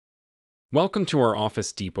Welcome to our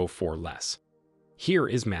Office Depot for Less. Here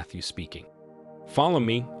is Matthew speaking. Follow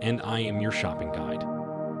me, and I am your shopping guide.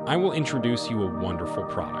 I will introduce you a wonderful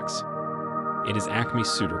products. It is ACME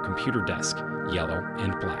Suitor Computer Desk, yellow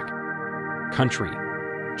and black. Country,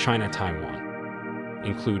 China, Taiwan.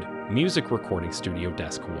 Include Music Recording Studio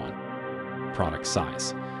Desk 1. Product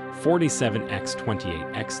size,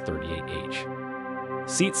 47x28x38H.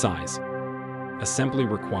 Seat size, assembly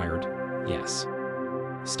required, yes.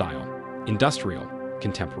 Style, industrial,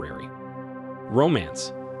 contemporary.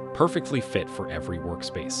 Romance, perfectly fit for every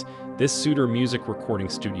workspace. This Suitor Music Recording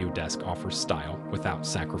Studio Desk offers style without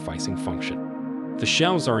sacrificing function. The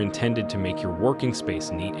shelves are intended to make your working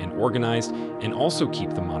space neat and organized and also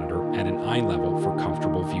keep the monitor at an eye level for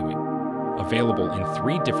comfortable viewing. Available in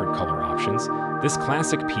 3 different color options, this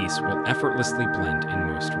classic piece will effortlessly blend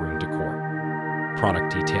in most room decor.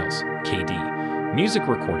 Product details, KD, Music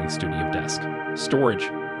Recording Studio Desk,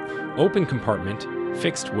 storage, open compartment,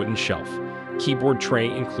 fixed wooden shelf, keyboard tray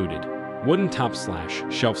included, wooden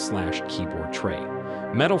top/shelf/keyboard tray,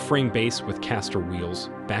 metal frame base with caster wheels,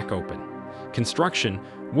 back open. Construction,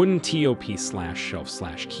 wooden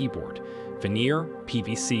top/shelf/keyboard, veneer,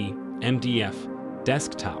 PVC, MDF,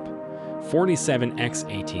 desktop,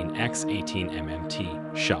 47x18x18 MMT,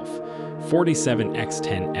 shelf,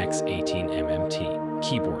 47x10x18 MMT,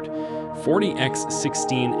 keyboard,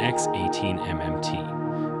 40x16x18 MMT.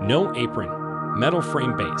 No apron, metal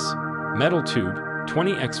frame base, metal tube,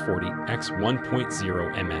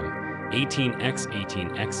 20x40x1.0 mm,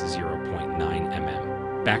 18x18x0.9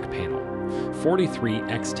 mm. Back panel,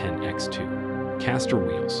 43x10x2. Caster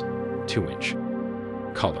wheels, 2-inch.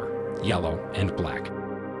 Color, yellow and black.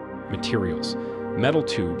 Materials, metal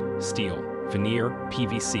tube, steel, veneer,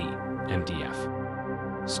 PVC, MDF.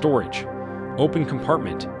 Storage, open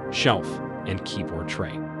compartment, shelf, and keyboard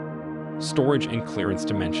tray. Storage and clearance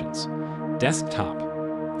dimensions. Desktop,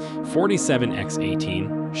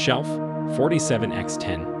 47x18, shelf,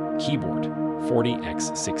 47x10, keyboard,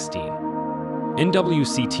 40x16.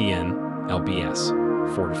 NWCTN, LBS,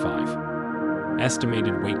 4 to 5.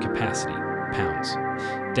 Estimated weight capacity, pounds.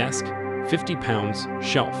 Desk, 50 pounds,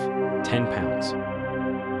 shelf, 10 pounds.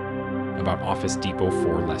 About Office Depot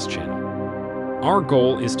for Less channel. Our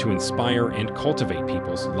goal is to inspire and cultivate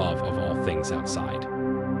people's love of all things outside.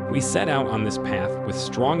 We set out on this path with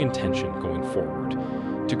strong intention going forward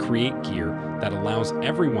to create gear that allows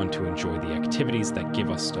everyone to enjoy the activities that give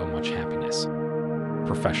us so much happiness.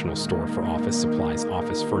 Professional store for office supplies,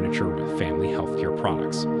 office furniture with family healthcare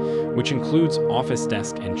products, which includes office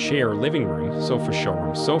desk and chair, living room, sofa,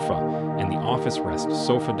 showroom sofa, and the office rest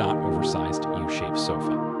sofa. Oversized U-shaped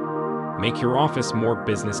sofa. Make your office more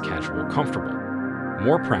business casual, comfortable,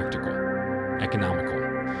 more practical, economical,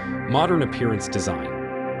 modern appearance design,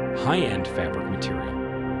 high-end fabric material,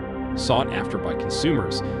 sought after by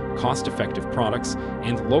consumers, cost-effective products,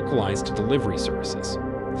 and localized delivery services.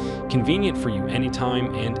 Convenient for you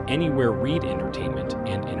anytime and anywhere. Read entertainment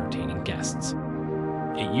and entertaining guests.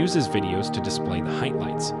 It uses videos to display the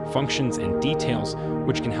highlights, functions, and details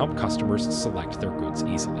which can help customers select their goods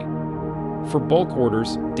easily. For bulk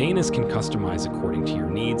orders, Danas can customize according to your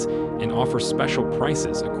needs and offer special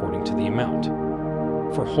prices according to the amount.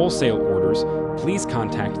 For wholesale orders, please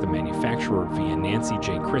contact the manufacturer via Nancy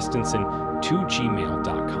J. Christensen to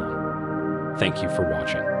gmail.com. Thank you for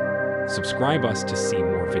watching. Subscribe us to see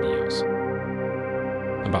more videos.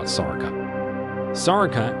 About SARIKA.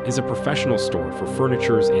 SARIKA is a professional store for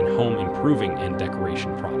furnitures and home improving and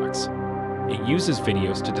decoration products. It uses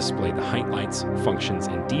videos to display the highlights, functions,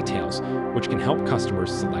 and details which can help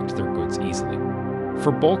customers select their goods easily.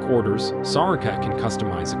 For bulk orders, SARIKA can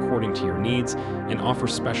customize according to your needs and offer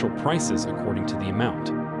special prices according to the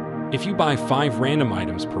amount. If you buy 5 random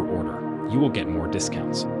items per order, you will get more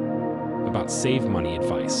discounts. About Save Money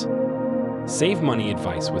Advice. Save money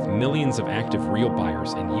advice with millions of active real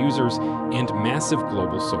buyers and users and massive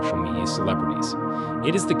global social media celebrities.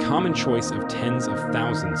 It is the common choice of tens of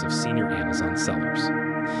thousands of senior Amazon sellers.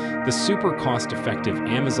 The super cost-effective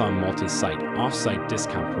Amazon multi-site off-site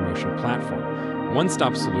discount promotion platform,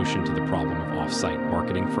 one-stop solution to the problem of off-site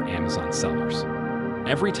marketing for Amazon sellers.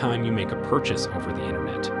 Every time you make a purchase over the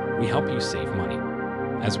internet, we help you save money.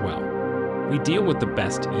 As well, we deal with the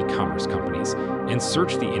best e-commerce companies and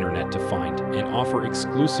search the internet to find and offer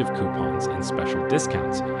exclusive coupons and special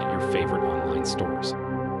discounts at your favorite online stores.